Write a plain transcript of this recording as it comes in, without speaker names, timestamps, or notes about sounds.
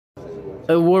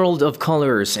A world of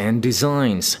colors and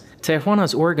designs. Tehran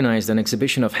has organized an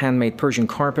exhibition of handmade Persian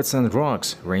carpets and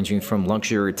rugs, ranging from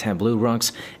luxury tableau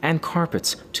rugs and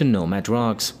carpets to nomad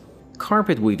rugs.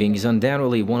 Carpet weaving is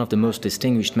undoubtedly one of the most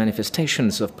distinguished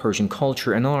manifestations of Persian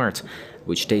culture and art,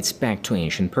 which dates back to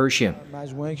ancient Persia.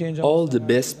 All the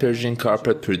best Persian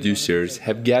carpet producers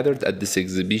have gathered at this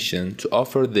exhibition to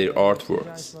offer their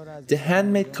artworks. The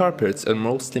handmade carpets are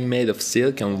mostly made of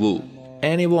silk and wool.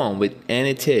 Anyone with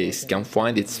any taste can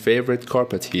find its favorite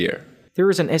carpet here. There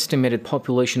is an estimated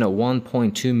population of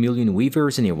 1.2 million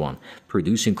weavers in Iran,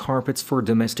 producing carpets for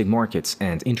domestic markets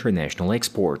and international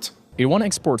export. Iran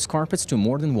exports carpets to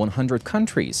more than 100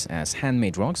 countries, as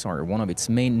handmade rugs are one of its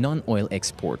main non-oil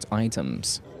export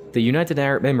items. The United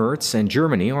Arab Emirates and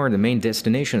Germany are the main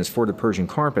destinations for the Persian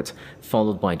carpet,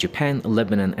 followed by Japan,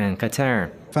 Lebanon, and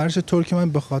Qatar. As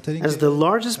the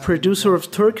largest producer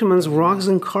of Turkmen's rugs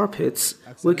and carpets,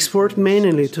 we export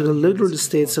mainly to the liberal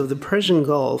states of the Persian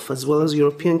Gulf as well as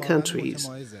European countries.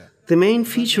 The main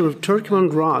feature of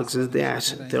Turkmen rugs is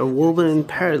that they are woven in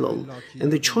parallel,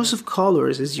 and the choice of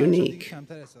colors is unique.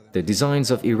 The designs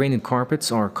of Iranian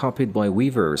carpets are copied by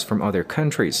weavers from other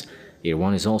countries.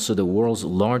 Iran is also the world's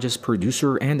largest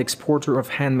producer and exporter of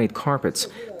handmade carpets,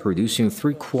 producing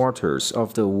 3/4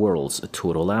 of the world's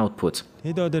total output.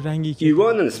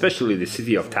 Iran, and especially the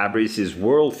city of Tabriz, is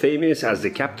world famous as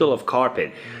the capital of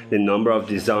carpet. The number of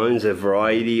designs, a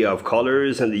variety of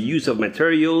colors, and the use of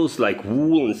materials like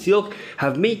wool and silk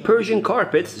have made Persian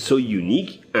carpets so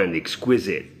unique and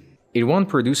exquisite. Iran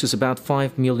produces about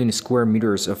 5 million square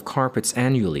meters of carpets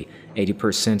annually,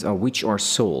 80% of which are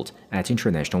sold at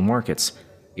international markets.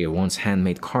 Iran's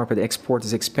handmade carpet export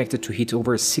is expected to hit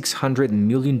over $600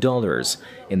 million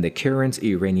in the current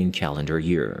Iranian calendar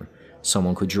year.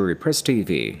 Salman Kujuri, Press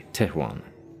TV, Tehran.